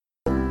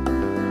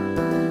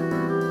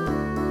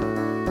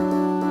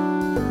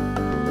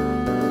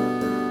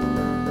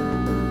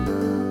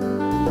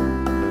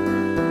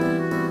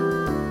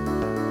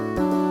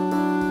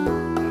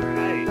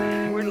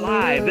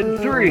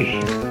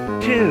3,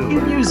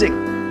 2. Music.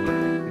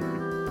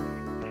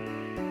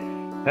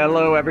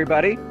 Hello,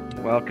 everybody.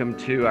 Welcome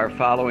to our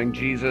Following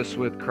Jesus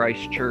with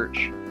Christ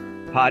Church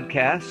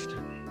podcast.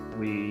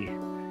 We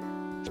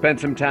spent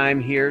some time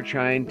here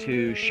trying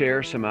to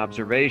share some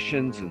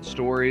observations and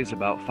stories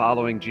about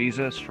following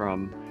Jesus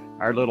from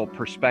our little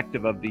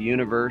perspective of the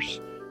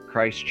universe,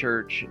 Christ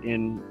Church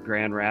in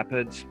Grand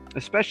Rapids,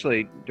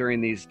 especially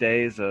during these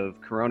days of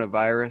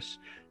coronavirus.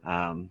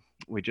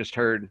 We just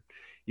heard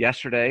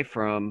yesterday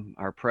from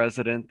our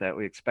president that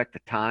we expect the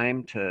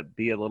time to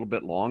be a little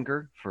bit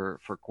longer for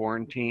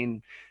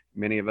quarantine.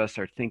 Many of us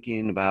are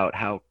thinking about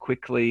how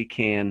quickly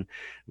can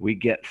we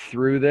get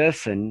through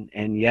this, and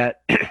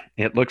yet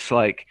it looks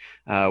like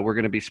we're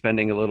going to be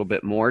spending a little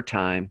bit more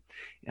time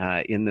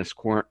in this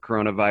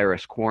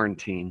coronavirus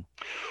quarantine.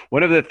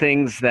 One of the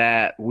things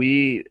that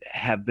we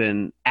have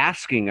been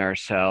asking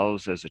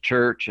ourselves as a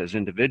church, as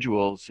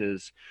individuals,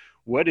 is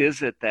what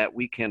is it that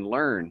we can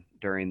learn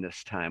during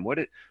this time?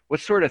 What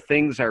sort of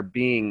things are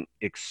being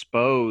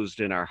exposed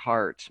in our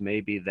hearts,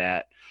 maybe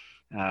that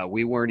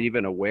we weren't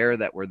even aware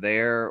that were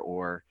there,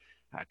 or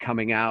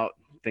coming out,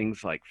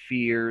 things like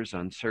fears,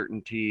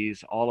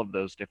 uncertainties, all of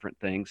those different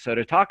things. So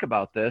to talk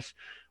about this,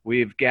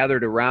 we've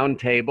gathered a round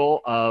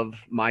table of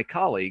my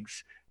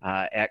colleagues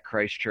at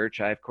Christ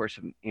Church. I, of course,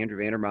 am Andrew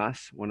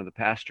Vandermas, one of the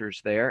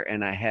pastors there,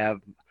 and I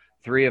have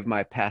three of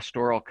my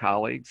pastoral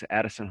colleagues,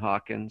 Addison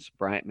Hawkins,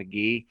 Bryant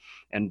McGee,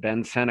 and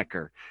Ben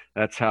Seneker.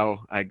 That's how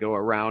I go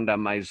around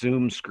on my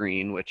Zoom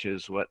screen, which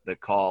is what the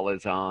call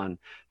is on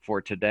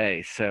for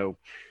today. So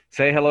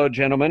say hello,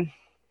 gentlemen.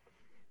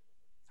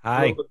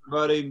 Hi. Hello,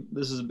 everybody.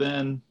 This is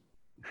Ben.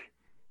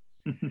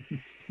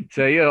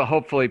 So you'll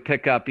hopefully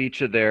pick up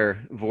each of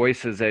their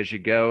voices as you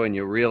go, and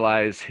you'll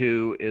realize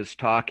who is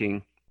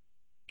talking.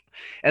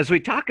 As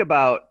we talk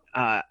about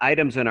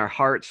items in our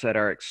hearts that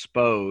are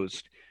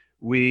exposed,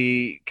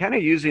 we kind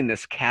of using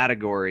this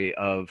category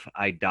of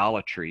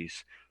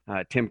idolatries.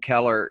 Tim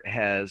Keller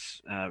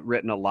has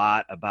written a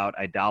lot about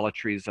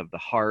idolatries of the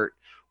heart.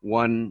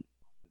 One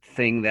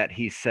thing that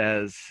he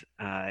says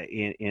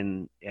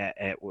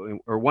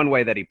or one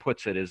way that he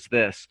puts it is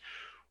this: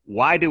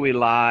 why do we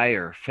lie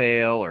or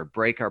fail or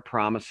break our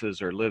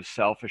promises or live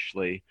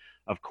selfishly?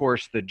 Of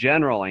course, the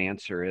general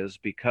answer is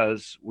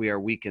because we are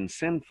weak and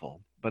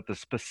sinful. But the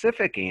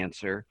specific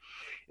answer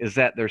is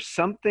that there's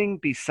something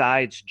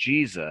besides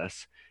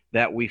Jesus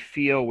that we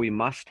feel we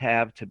must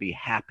have to be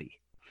happy,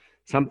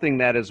 something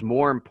that is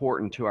more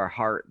important to our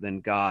heart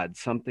than God,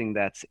 something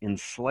that's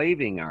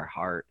enslaving our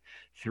heart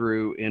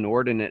through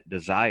inordinate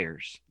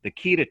desires. The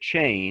key to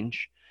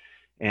change,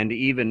 and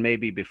even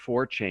maybe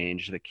before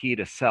change, the key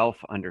to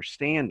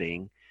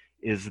self-understanding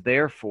is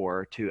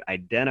therefore to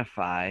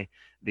identify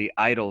the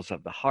idols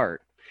of the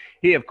heart.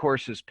 He, of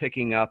course, is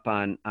picking up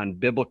on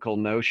biblical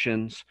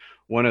notions.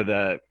 One of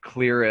the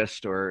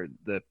clearest, or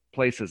the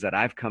places that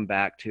I've come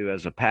back to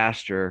as a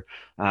pastor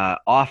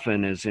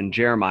often, is in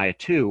Jeremiah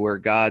 2, where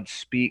God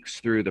speaks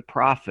through the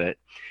prophet,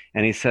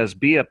 and he says,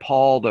 "Be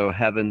appalled, O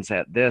heavens,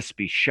 at this,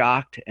 be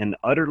shocked and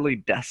utterly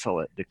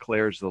desolate,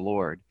 declares the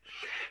Lord.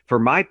 For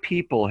my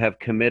people have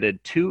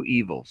committed two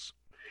evils.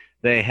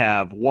 They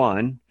have,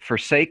 one,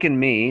 forsaken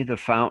me, the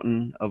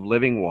fountain of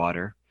living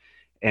water,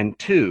 and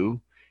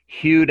two,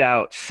 hewed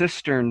out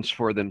cisterns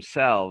for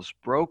themselves,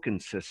 broken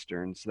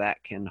cisterns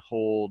that can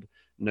hold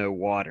no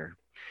water."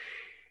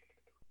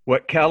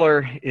 What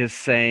Keller is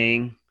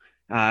saying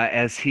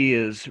as he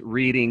is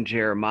reading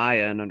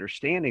Jeremiah and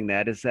understanding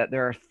that is that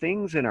there are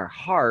things in our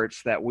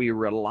hearts that we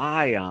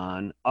rely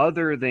on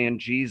other than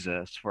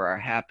Jesus for our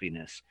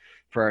happiness,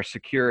 for our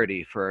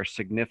security, for our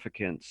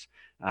significance,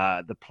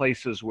 the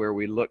places where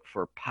we look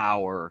for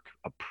power,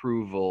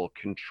 approval,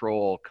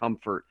 control,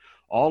 comfort,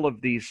 all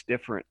of these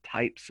different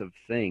types of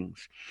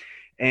things.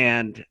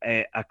 And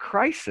a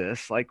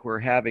crisis like we're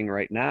having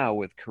right now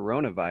with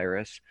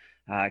coronavirus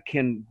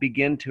can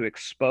begin to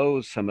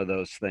expose some of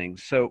those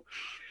things. So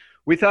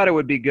we thought it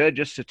would be good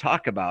just to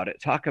talk about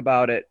it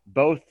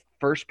both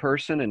first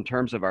person in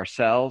terms of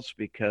ourselves,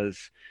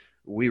 because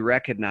we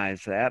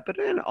recognize that, but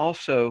then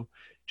also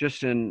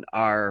just in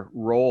our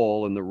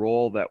role and the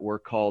role that we're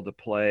called to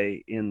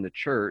play in the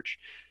church.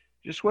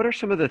 Just what are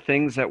some of the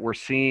things that we're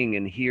seeing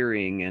and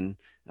hearing and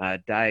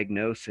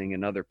diagnosing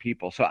in other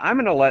people? So I'm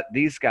going to let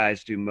these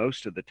guys do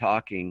most of the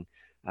talking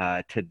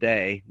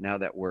today, now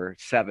that we're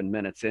 7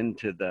 minutes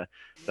into the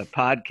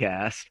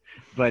podcast,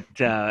 but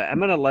I'm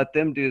going to let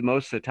them do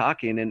most of the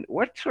talking. And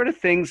what sort of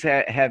things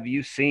have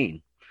you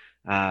seen?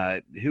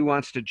 Who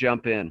wants to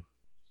jump in?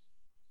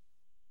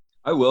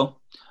 I will.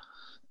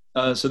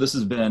 So this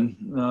has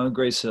been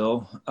Grace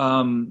Hill.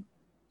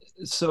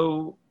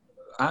 So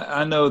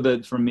I know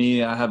that for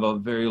me, I have a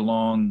very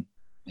long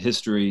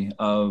history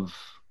of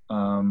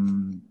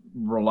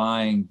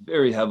relying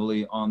very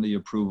heavily on the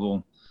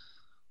approval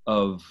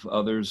of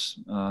others.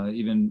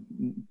 Even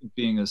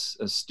being a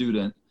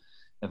student,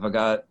 if I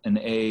got an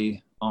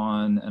A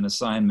on an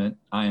assignment,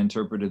 I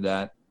interpreted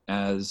that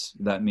as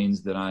that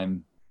means that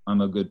I'm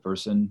a good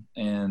person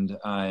and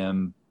I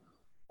am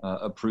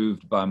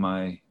approved by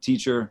my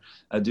teacher.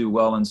 I do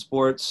well in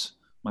sports.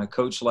 my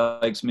coach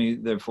likes me,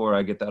 therefore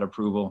I get that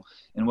approval.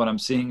 And what I'm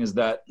seeing is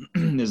that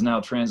is now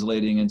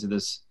translating into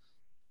this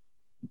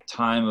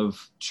time of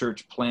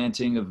church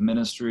planting, of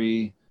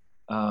ministry.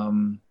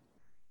 And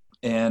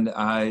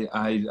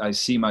I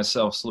see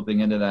myself slipping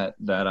into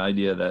that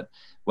idea that,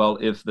 well,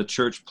 if the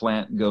church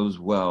plant goes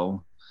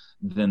well,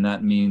 then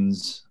that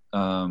means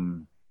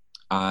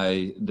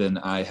I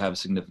have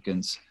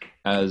significance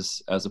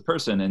as a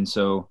person. And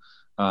so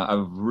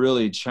I've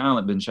really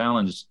been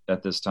challenged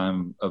at this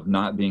time of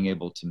not being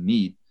able to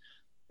meet,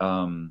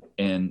 and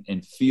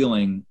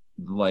feeling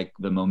like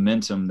the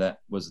momentum that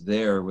was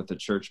there with the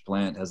church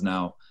plant has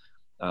now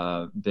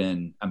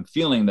I'm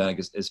feeling that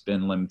it's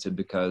been limited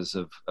because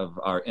of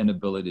our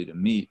inability to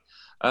meet.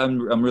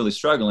 I'm really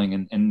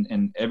struggling,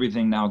 and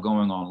everything now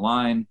going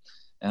online.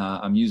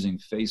 I'm using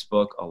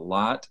Facebook a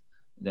lot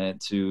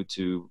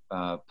to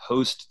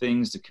post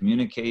things, to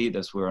communicate.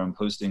 That's where I'm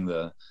posting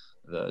the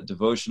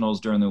devotionals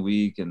during the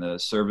week and the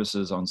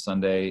services on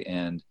Sunday.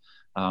 And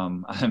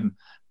I'm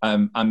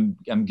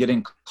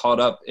getting caught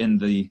up in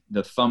the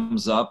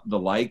thumbs up, the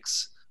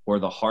likes, or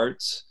the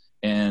hearts,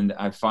 and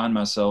I find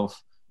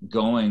myself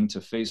going to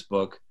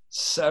Facebook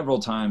several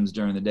times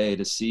during the day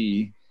to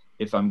see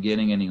if I'm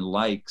getting any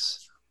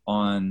likes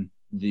on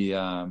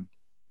the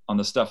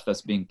stuff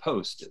that's being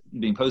posted.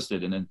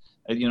 And then,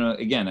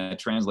 again, I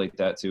translate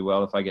that to,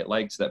 well, if I get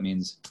likes, that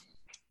means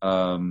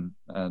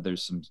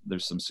there's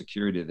some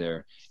security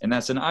there, and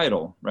that's an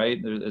idol,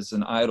 right? It's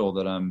an idol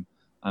that I'm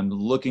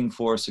looking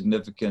for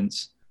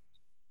significance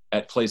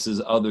at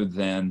places other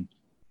than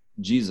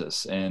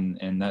Jesus,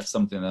 and that's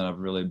something that I've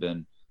really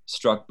been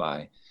struck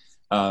by.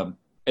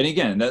 And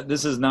again,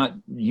 this is not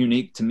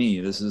unique to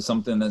me. This is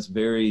something that's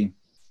very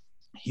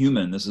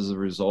human. This is a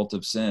result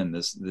of sin.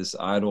 This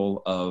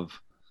idol of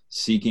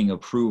seeking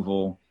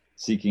approval,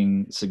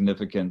 seeking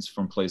significance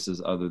from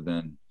places other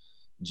than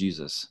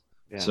Jesus.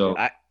 Yeah. So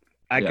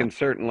I can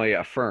certainly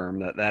affirm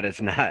that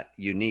is not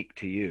unique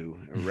to you.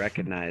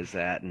 Recognize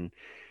that, and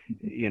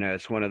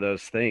it's one of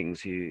those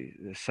things.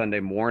 Sunday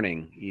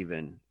morning,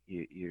 even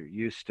you're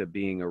used to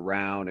being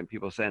around and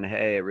people saying,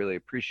 "Hey, I really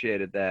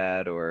appreciated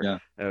that," or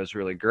 "That was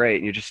really great,"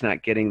 and you're just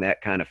not getting that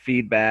kind of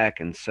feedback,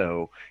 and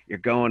so you're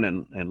going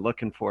and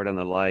looking for it on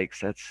the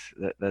likes.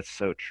 That's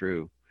so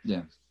true.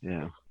 Yeah.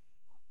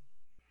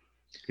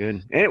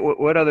 Good. And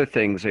what other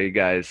things are you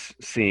guys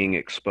seeing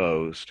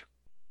exposed?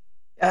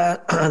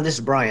 This is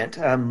Bryant.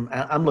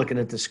 I'm looking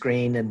at the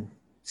screen and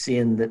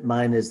seeing that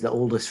mine is the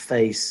oldest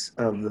face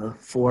of the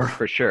four.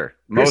 For sure.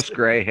 Most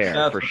gray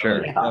hair, for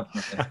sure. Yeah.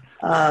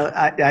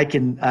 I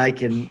can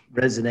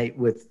resonate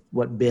with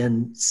what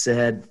Ben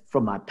said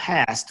from my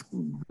past. A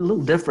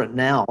little different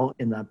now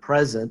in the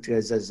present,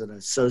 as an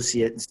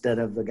associate instead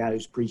of the guy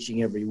who's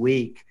preaching every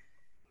week.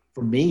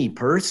 For me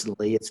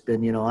personally, it's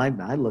been,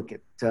 I look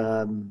at,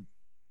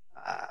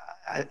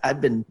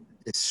 I've been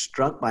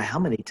struck by how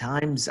many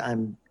times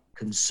I'm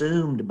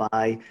consumed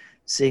by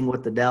seeing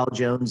what the Dow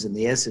Jones and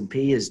the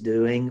S&P is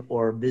doing,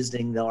 or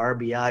visiting the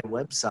RBI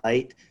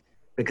website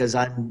because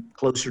I'm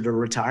closer to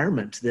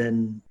retirement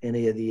than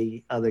any of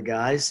the other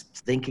guys,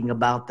 thinking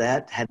about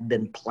that, had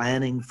been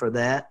planning for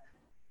that,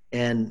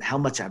 and how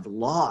much I've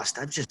lost.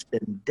 I've just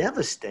been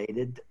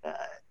devastated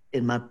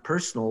in my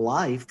personal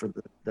life for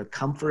the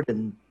comfort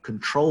and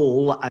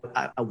control.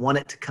 I want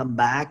it to come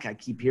back. I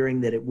keep hearing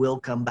that it will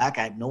come back.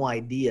 I have no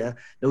idea,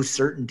 no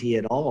certainty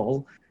at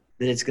all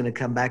that it's going to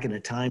come back in a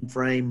time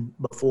frame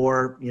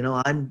before,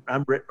 I'm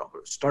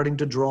starting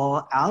to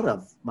draw out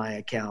of my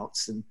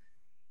accounts. And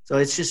so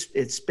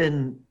it's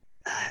been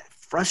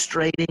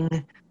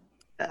frustrating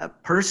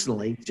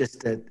personally, just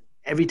that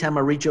every time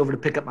I reach over to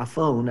pick up my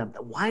phone,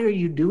 why are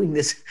you doing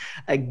this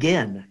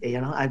again?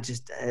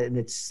 And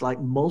it's like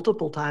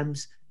multiple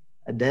times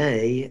a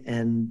day,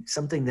 and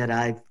something that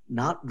I've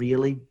not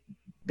really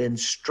been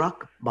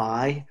struck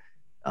by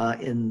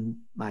in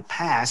my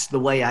past the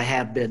way I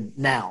have been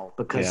now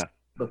because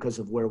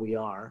of where we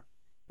are.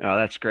 Oh,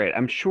 that's great.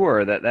 I'm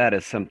sure that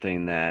is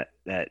something that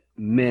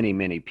many,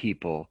 many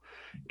people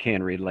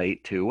can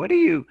relate to.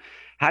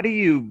 How do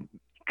you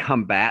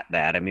combat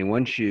that? I mean,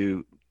 once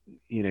you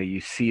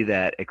see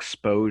that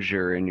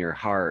exposure in your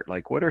heart,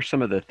 like what are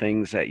some of the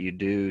things that you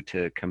do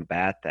to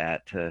combat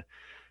that, to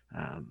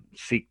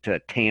seek to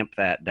tamp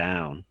that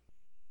down?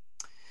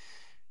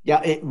 Yeah,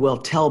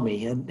 tell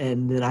me, and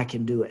then I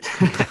can do it.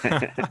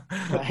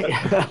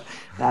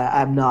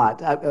 I'm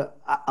not.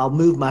 I'll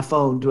move my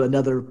phone to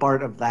another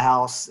part of the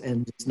house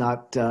and just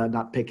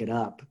not pick it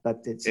up.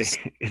 But it's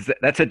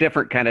that's a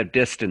different kind of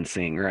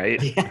distancing, right?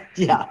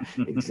 Yeah,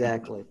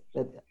 exactly.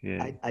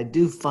 I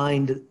do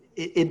find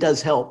it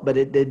does help, but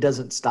it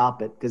doesn't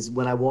stop it, because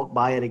when I walk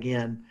by it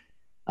again,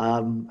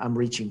 I'm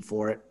reaching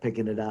for it,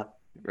 picking it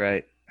up.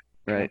 Right.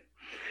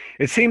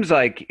 It seems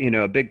like,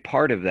 a big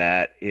part of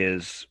that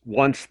is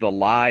once the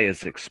lie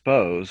is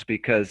exposed,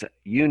 because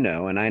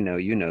and I know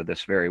you know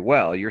this very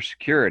well, your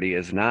security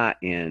is not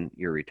in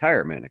your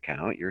retirement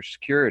account. Your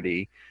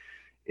security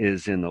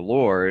is in the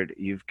Lord.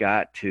 You've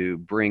got to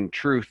bring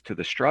truth to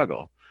the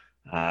struggle,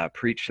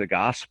 preach the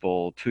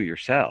gospel to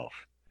yourself.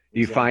 Do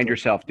you find Exactly.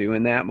 yourself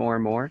doing that more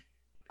and more?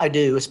 I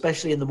do,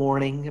 especially in the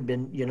morning. I've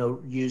been,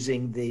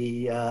 using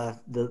the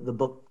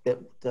book that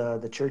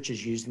the church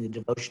is using, the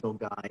devotional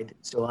guide.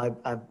 So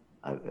I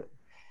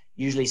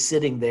usually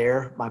sitting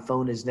there. My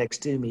phone is next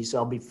to me, so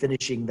I'll be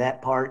finishing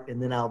that part,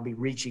 and then I'll be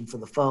reaching for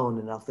the phone,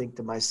 and I'll think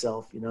to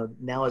myself,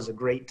 now is a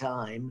great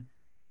time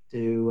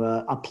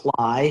to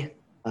apply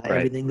Right.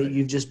 everything that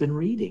you've just been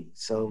reading.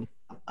 So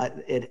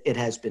it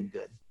has been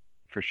good.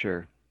 For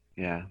sure.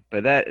 Yeah.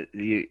 But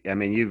I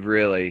mean, you've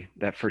really,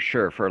 that for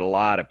sure, for a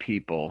lot of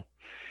people,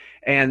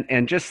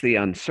 and just the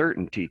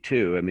uncertainty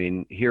too. I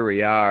mean, here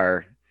we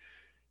are.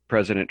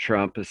 President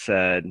Trump has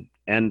said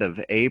end of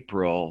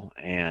April,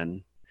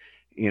 and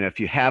if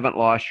you haven't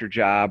lost your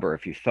job, or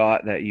if you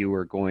thought that you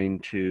were going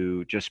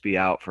to just be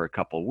out for a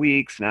couple of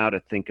weeks, now to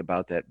think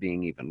about that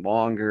being even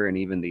longer, and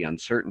even the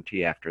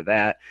uncertainty after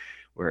that,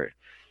 where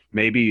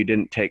maybe you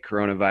didn't take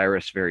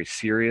coronavirus very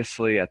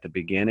seriously at the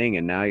beginning,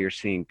 and now you're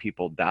seeing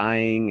people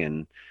dying,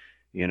 and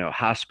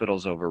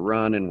hospitals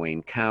overrun in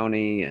Wayne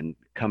County and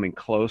coming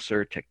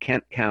closer to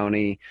Kent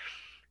County.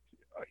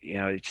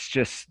 It's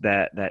just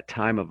that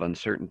time of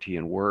uncertainty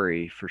and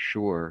worry for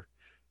sure.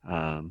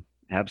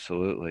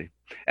 Absolutely.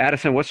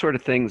 Addison, what sort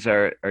of things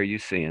are you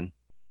seeing?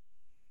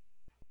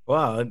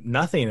 Well,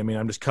 nothing. I mean,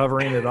 I'm just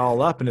covering it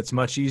all up, and it's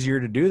much easier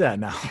to do that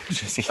now.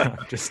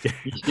 Just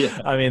kidding.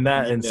 Yeah. I mean,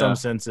 that in some Yeah.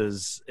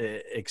 senses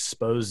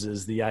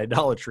exposes the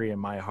idolatry in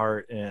my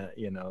heart, and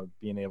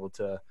being able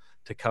to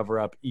cover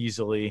up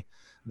easily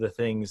the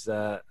things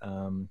that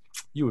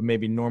you would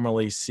maybe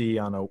normally see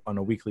on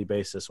a weekly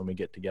basis when we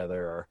get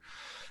together. Or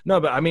no,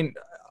 but I mean,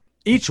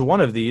 each one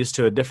of these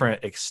to a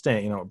different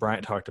extent, what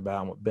Bryant talked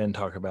about and what Ben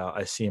talked about,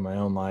 I see in my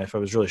own life. I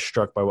was really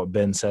struck by what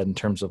Ben said in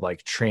terms of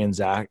like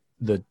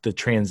the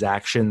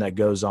transaction that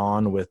goes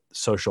on with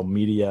social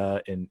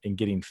media and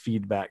getting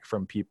feedback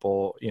from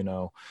people,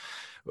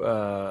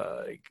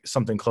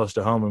 something close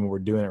to home, and we're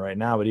doing it right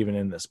now. But even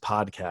in this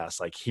podcast,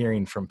 like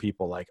hearing from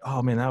people like,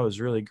 oh man, that was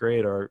really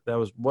great. Or that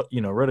was what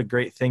a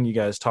great thing you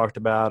guys talked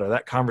about, or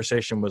that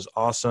conversation was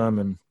awesome.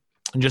 And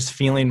just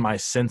feeling my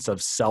sense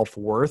of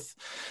self-worth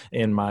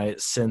and my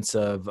sense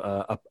of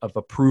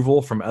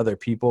approval from other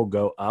people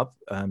go up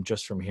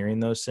just from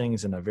hearing those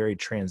things in a very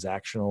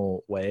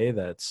transactional way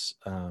that's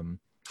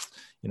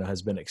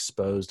has been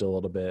exposed a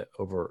little bit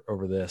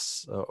over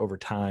this over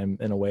time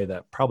in a way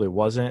that probably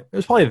wasn't. It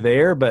was probably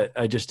there, but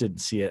I just didn't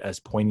see it as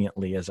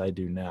poignantly as I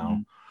do now.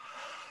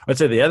 Mm-hmm. I'd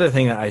say the other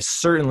thing that I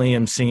certainly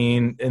am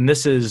seeing, and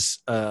this is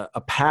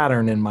a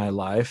pattern in my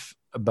life,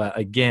 but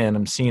again,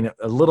 I'm seeing it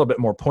a little bit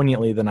more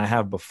poignantly than I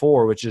have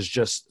before, which is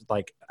just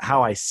like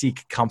how I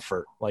seek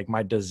comfort, like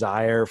my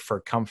desire for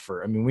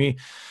comfort. I mean,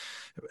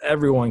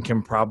 everyone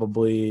can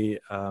probably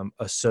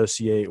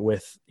associate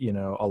with,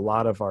 a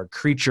lot of our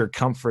creature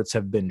comforts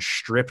have been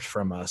stripped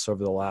from us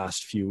over the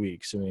last few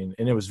weeks. I mean,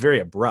 and it was very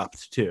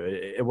abrupt too.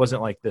 It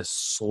wasn't like this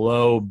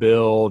slow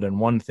build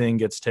and one thing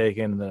gets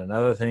taken and then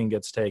another thing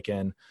gets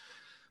taken,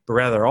 but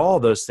rather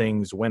all those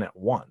things went at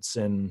once.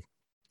 And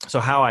so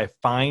how I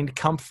find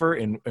comfort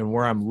and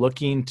where I'm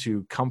looking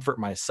to comfort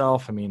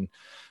myself, I mean,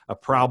 a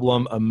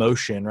problem,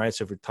 emotion, right?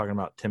 So if we're talking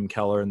about Tim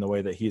Keller and the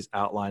way that he's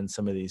outlined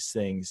some of these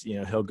things,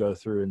 he'll go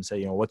through and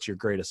say, what's your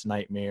greatest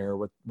nightmare?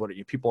 What are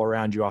you, people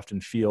around you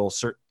often feel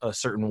a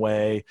certain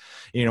way?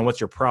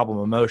 What's your problem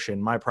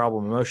emotion? My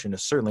problem emotion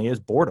certainly is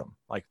boredom,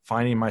 like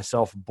finding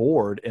myself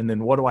bored. And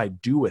then what do I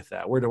do with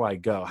that? Where do I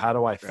go? How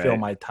do I fill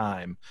my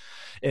time?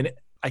 And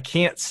I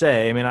can't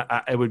say, I mean,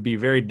 I would be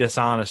very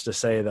dishonest to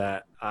say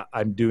that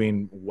I'm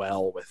doing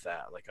well with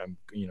that. Like I'm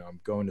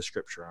going to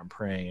scripture, I'm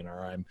praying,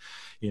 or I'm,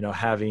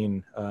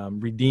 having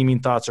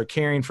redeeming thoughts or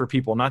caring for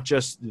people, not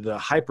just the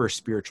hyper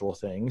spiritual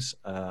things,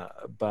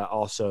 but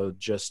also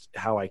just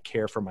how I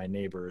care for my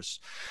neighbors.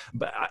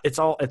 But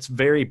it's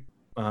very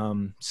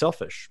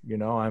selfish.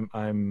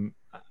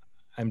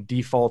 I'm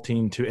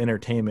defaulting to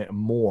entertainment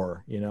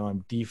more.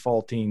 I'm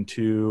defaulting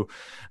to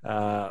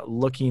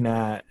looking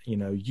at,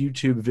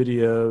 YouTube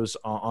videos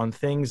on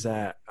things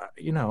that,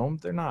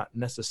 they're not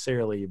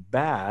necessarily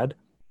bad,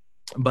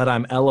 but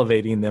I'm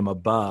elevating them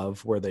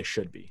above where they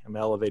should be. I'm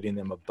elevating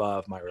them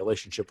above my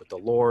relationship with the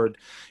Lord.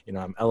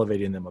 I'm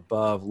elevating them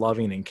above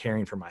loving and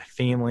caring for my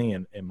family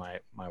and my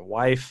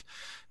wife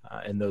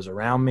and those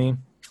around me.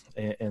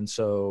 And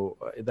so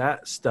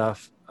that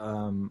stuff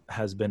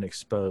has been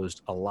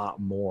exposed a lot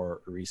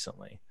more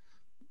recently.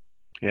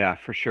 Yeah,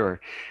 for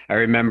sure. I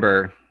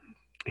remember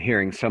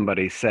hearing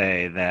somebody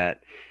say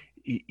that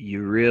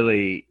you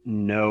really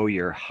know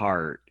your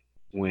heart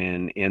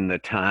when in the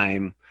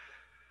time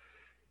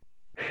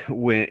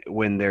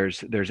when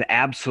there's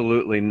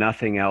absolutely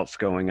nothing else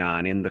going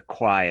on, in the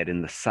quiet,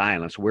 in the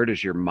silence. Where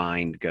does your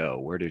mind go?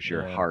 Where does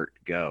your heart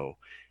go?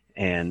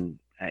 And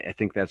I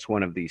think that's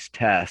one of these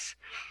tests.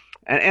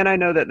 And I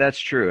know that that's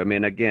true. I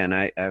mean, again,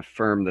 I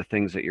affirm the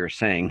things that you're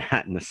saying,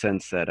 not in the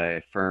sense that I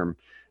affirm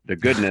the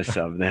goodness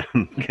of them,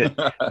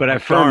 but I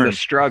affirm the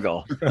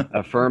struggle.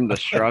 Affirm the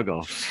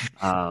struggle.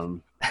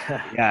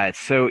 Yeah, it's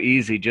so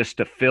easy just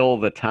to fill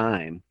the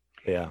time.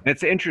 Yeah,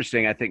 it's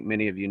interesting. I think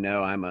many of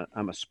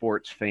I'm a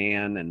sports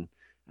fan, and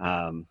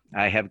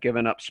I have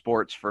given up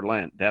sports for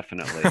Lent,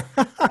 definitely.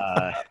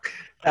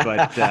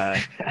 But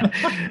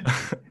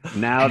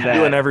now that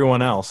you and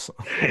everyone else,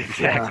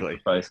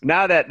 exactly. Right.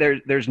 Now that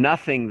there's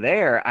nothing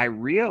there, I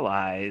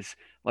realize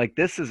like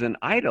this is an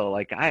idol.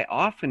 Like I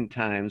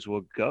oftentimes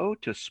will go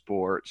to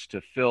sports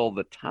to fill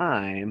the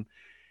time,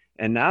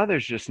 and now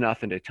there's just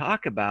nothing to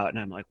talk about. And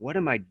I'm like, what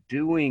am I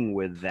doing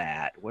with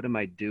that? What am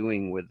I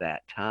doing with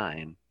that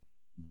time?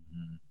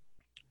 Mhm.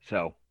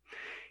 So,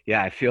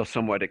 yeah, I feel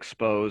somewhat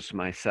exposed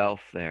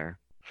myself there.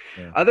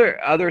 Yeah.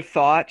 Other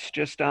thoughts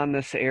just on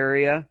this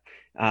area,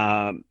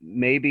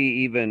 maybe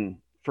even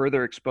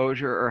further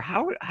exposure, or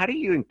how do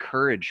you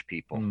encourage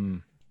people?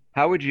 Mm.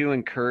 How would you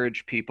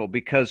encourage people?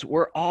 Because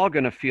we're all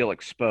going to feel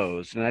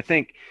exposed, and I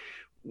think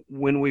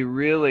when we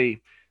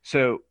really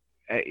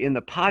in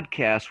the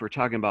podcast we're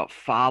talking about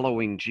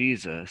following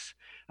Jesus.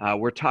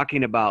 We're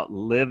talking about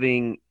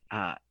living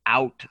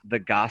out the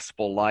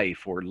gospel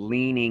life or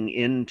leaning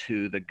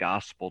into the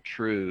gospel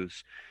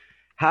truths.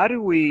 How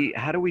do we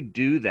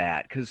do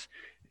that? Because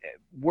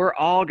we're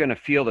all going to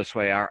feel this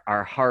way.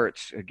 Our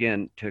hearts,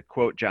 again, to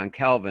quote John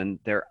Calvin,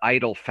 they're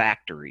idol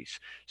factories.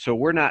 So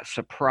we're not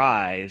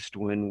surprised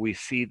when we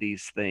see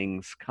these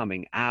things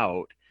coming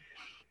out.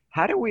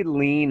 How do we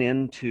lean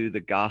into the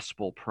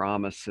gospel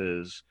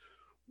promises?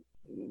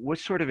 What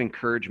sort of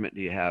encouragement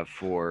do you have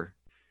for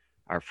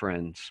our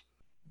friends?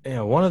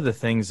 Yeah, one of the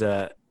things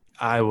that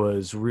I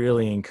was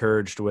really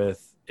encouraged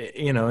with,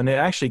 and it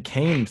actually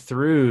came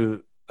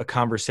through a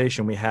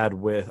conversation we had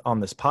on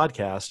this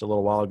podcast a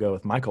little while ago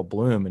with Michael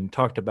Bloom, and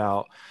talked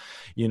about,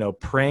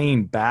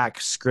 praying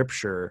back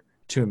scripture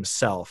to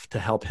himself to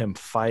help him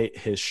fight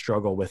his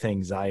struggle with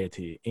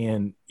anxiety.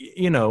 And,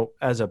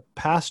 as a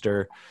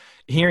pastor,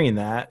 hearing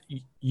that,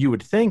 you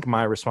would think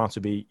my response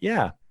would be,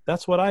 yeah,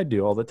 that's what I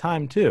do all the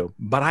time too,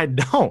 but I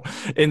don't.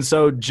 And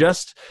so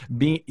just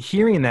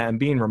hearing that and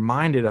being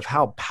reminded of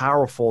how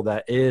powerful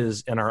that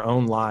is in our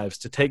own lives,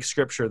 to take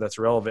scripture that's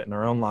relevant in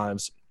our own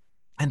lives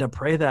and to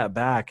pray that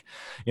back.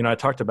 I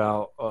talked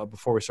about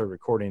before we started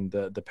recording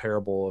the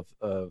parable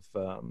of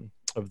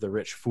the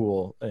rich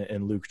fool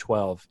in Luke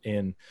 12.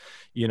 And,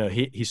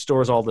 he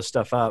stores all this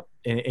stuff up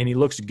and he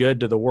looks good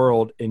to the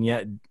world. And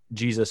yet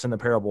Jesus in the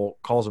parable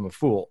calls him a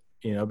fool,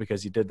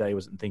 because he did that. He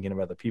wasn't thinking of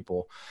other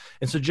people.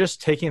 And so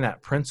just taking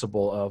that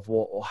principle of,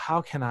 well, how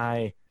can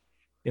I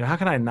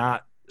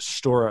not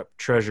store up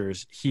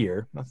treasures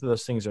here? Not that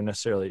those things are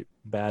necessarily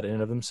bad in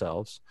and of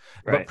themselves,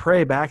 Right. but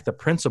pray back the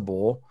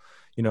principle,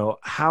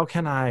 how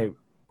can I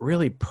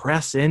really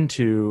press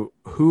into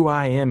who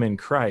I am in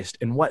Christ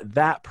and what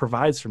that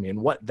provides for me and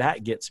what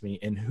that gets me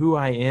and who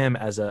I am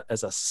as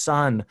a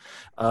son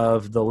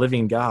of the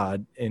living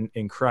God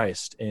in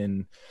Christ,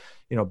 and,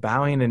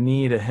 bowing a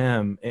knee to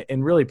him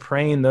and really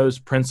praying those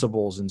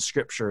principles and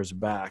scriptures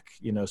back,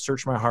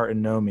 search my heart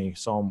and know me,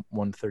 Psalm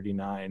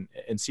 139,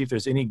 and see if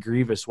there's any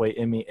grievous way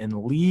in me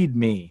and lead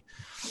me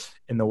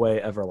in the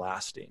way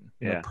everlasting.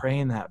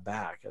 Praying that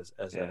back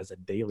as a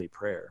daily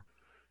prayer.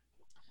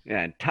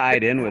 Yeah, and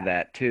tied in with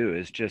that too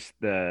is just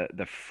the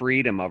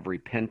freedom of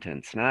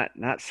repentance,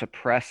 not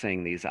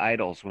suppressing these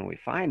idols when we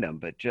find them,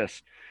 but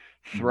just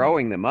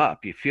throwing them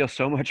up. You feel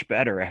so much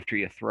better after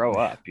you throw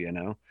up,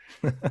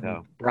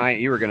 So,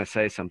 Bryant, you were going to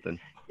say something.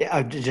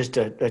 Yeah, just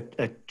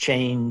a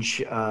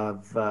change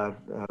of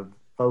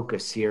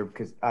focus here,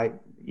 because I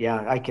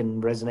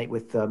can resonate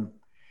with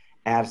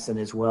Addison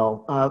as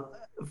well.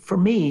 For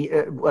me,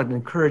 an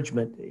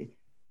encouragement,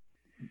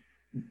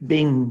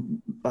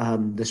 being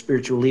the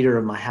spiritual leader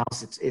of my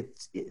house,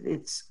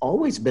 it's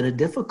always been a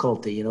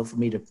difficulty, for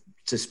me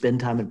to spend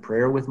time in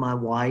prayer with my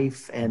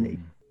wife,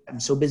 and I'm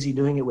so busy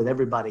doing it with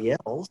everybody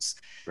else.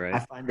 Right. I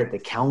find that the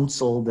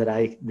counsel that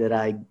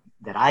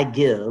I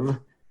give,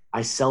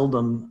 I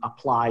seldom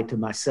apply to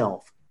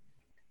myself.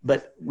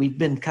 But we've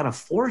been kind of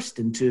forced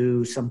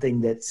into something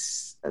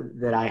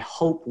that I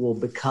hope will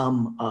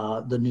become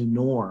the new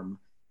norm.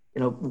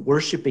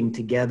 Worshiping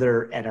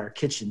together at our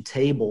kitchen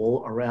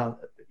table around,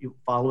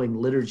 following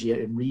liturgy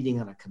and reading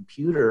on a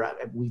computer.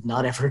 We've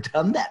not ever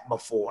done that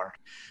before.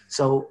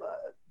 So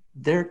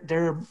there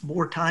are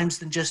more times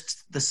than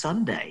just the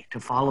Sunday to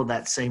follow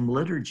that same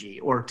liturgy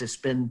or to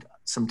spend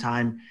some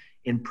time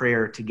in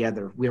prayer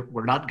together.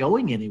 We're not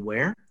going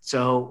anywhere.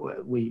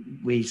 So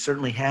we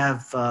certainly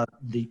have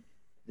the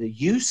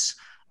use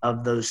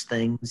of those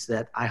things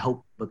that I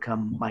hope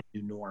become my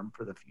new norm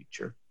for the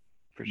future.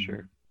 For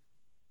sure.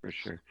 For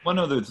sure. One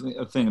other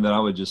thing that I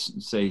would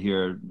just say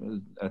here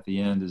at the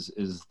end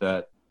is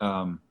that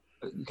kind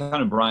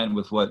of, Brian,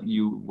 with what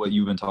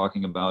you've been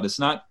talking about, it's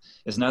not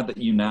that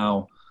you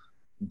now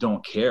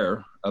don't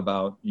care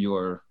about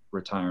your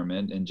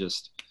retirement and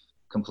just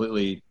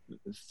completely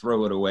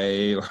throw it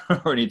away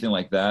or anything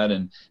like that.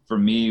 And for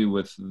me,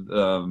 with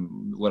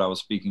what I was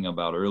speaking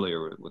about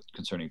earlier with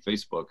concerning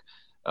Facebook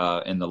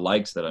and the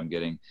likes that I'm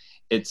getting,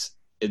 it's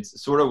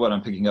sort of what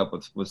I'm picking up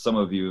with some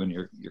of you and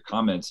your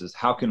comments is,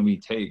 how can we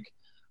take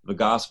the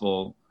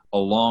gospel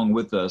along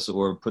with us,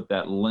 or put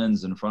that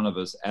lens in front of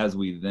us as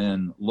we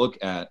then look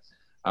at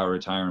our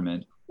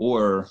retirement,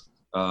 or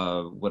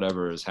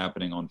whatever is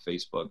happening on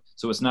Facebook.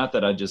 So it's not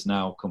that I just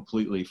now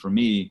completely, for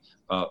me,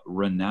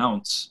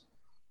 renounce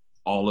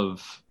all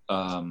of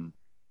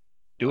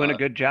doing a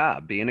good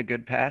job, being a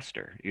good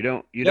pastor. You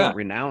don't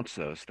renounce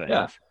those things.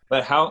 Yeah.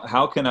 But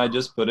how can I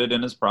just put it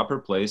in its proper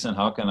place, and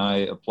how can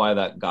I apply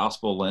that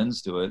gospel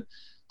lens to it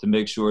to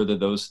make sure that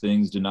those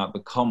things do not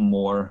become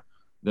more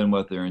than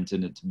what they're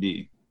intended to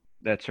be?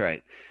 That's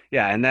right.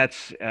 Yeah, and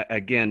that's,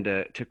 again,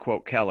 to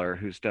quote Keller,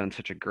 who's done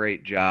such a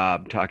great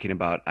job talking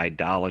about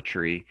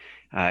idolatry,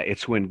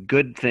 it's when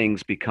good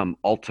things become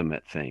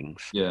ultimate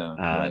things. Yeah,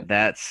 right.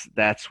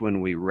 That's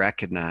when we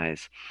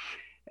recognize.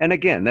 And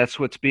again, that's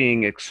what's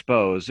being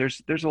exposed.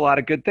 There's a lot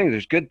of good things.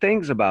 There's good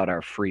things about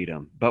our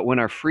freedom, but when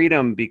our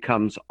freedom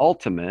becomes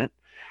ultimate,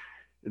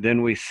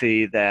 then we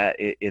see that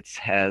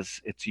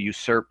it's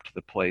usurped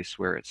the place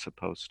where it's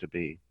supposed to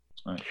be.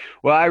 Right.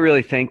 Well, I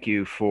really thank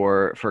you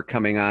for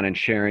coming on and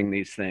sharing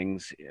these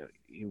things.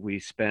 We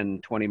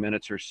spend 20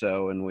 minutes or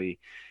so and we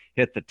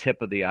hit the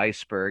tip of the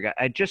iceberg.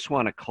 I just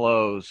want to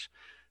close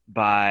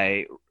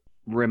by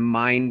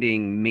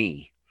reminding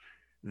me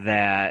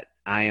that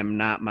I am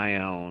not my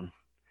own,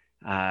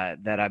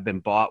 that I've been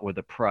bought with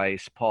a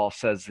price. Paul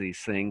says these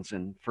things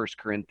in 1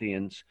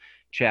 Corinthians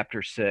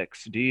chapter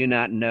 6. Do you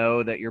not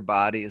know that your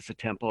body is a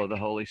temple of the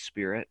Holy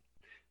Spirit?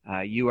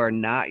 You are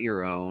not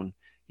your own.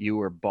 You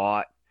were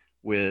bought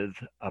with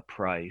a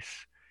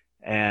price.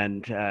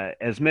 And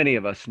as many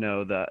of us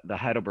know, the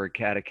Heidelberg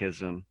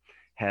Catechism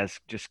has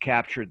just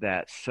captured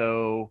that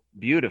so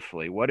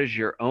beautifully. What is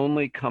your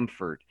only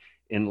comfort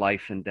in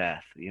life and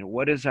death?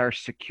 What is our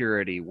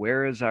security?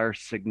 Where is our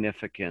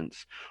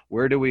significance?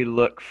 Where do we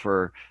look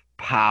for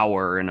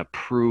power and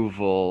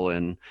approval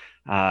and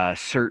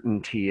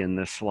certainty in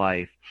this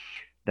life?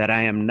 That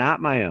I am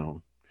not my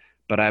own,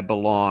 but I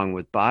belong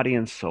with body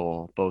and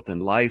soul, both in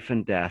life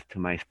and death, to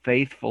my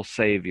faithful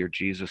Savior,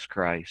 Jesus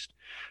Christ,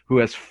 who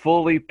has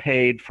fully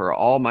paid for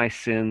all my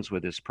sins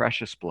with his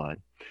precious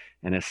blood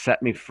and has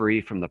set me free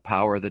from the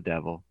power of the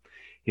devil.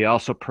 He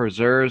also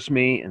preserves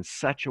me in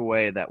such a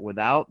way that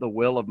without the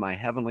will of my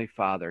heavenly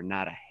Father,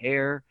 not a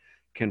hair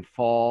can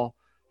fall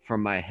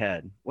from my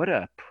head. What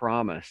a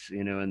promise,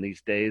 in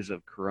these days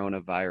of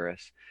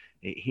coronavirus.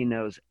 He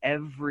knows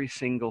every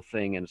single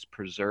thing and has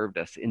preserved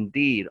us.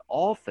 Indeed,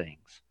 all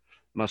things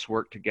must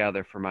work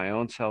together for my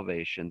own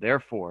salvation.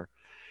 Therefore,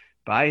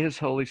 by his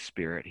Holy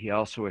Spirit, he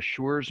also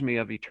assures me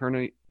of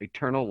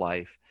eternal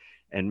life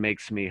and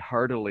makes me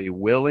heartily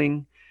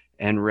willing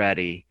and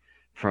ready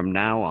from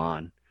now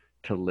on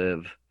to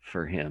live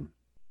for him.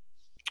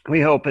 We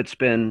hope it's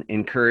been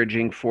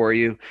encouraging for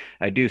you.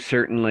 I do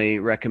certainly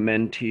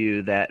recommend to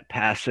you that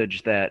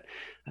passage that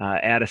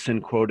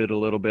Addison quoted a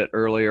little bit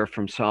earlier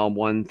from Psalm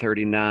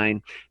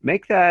 139.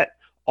 Make that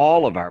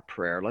all of our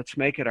prayer. Let's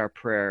make it our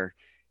prayer.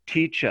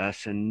 Teach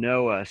us and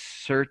know us,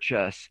 search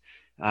us,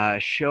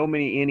 show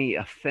me any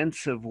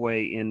offensive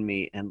way in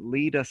me, and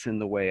lead us in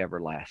the way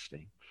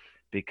everlasting,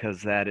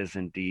 because that is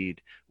indeed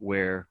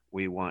where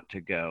we want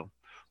to go.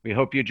 We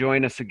hope you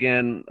join us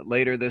again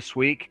later this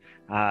week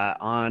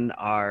on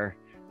our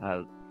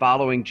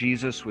Following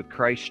Jesus with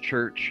Christ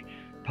Church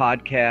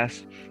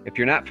podcast. If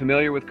you're not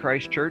familiar with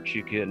Christ Church,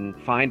 you can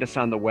find us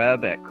on the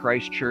web at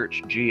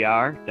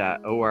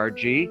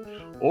christchurchgr.org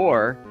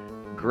or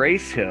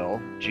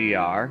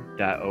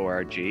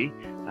gracehillgr.org,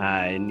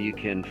 and you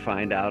can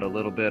find out a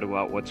little bit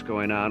about what's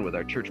going on with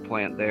our church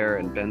plant there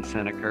in Ben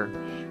Seneca.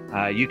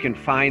 You can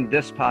find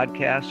this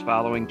podcast,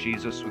 Following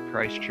Jesus with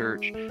Christ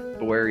Church,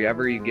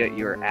 wherever you get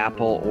your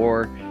Apple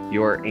or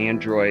your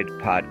Android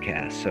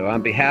podcast. So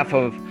on behalf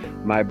of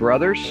my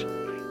brothers,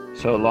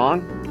 so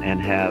long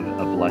and have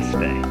a blessed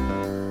day.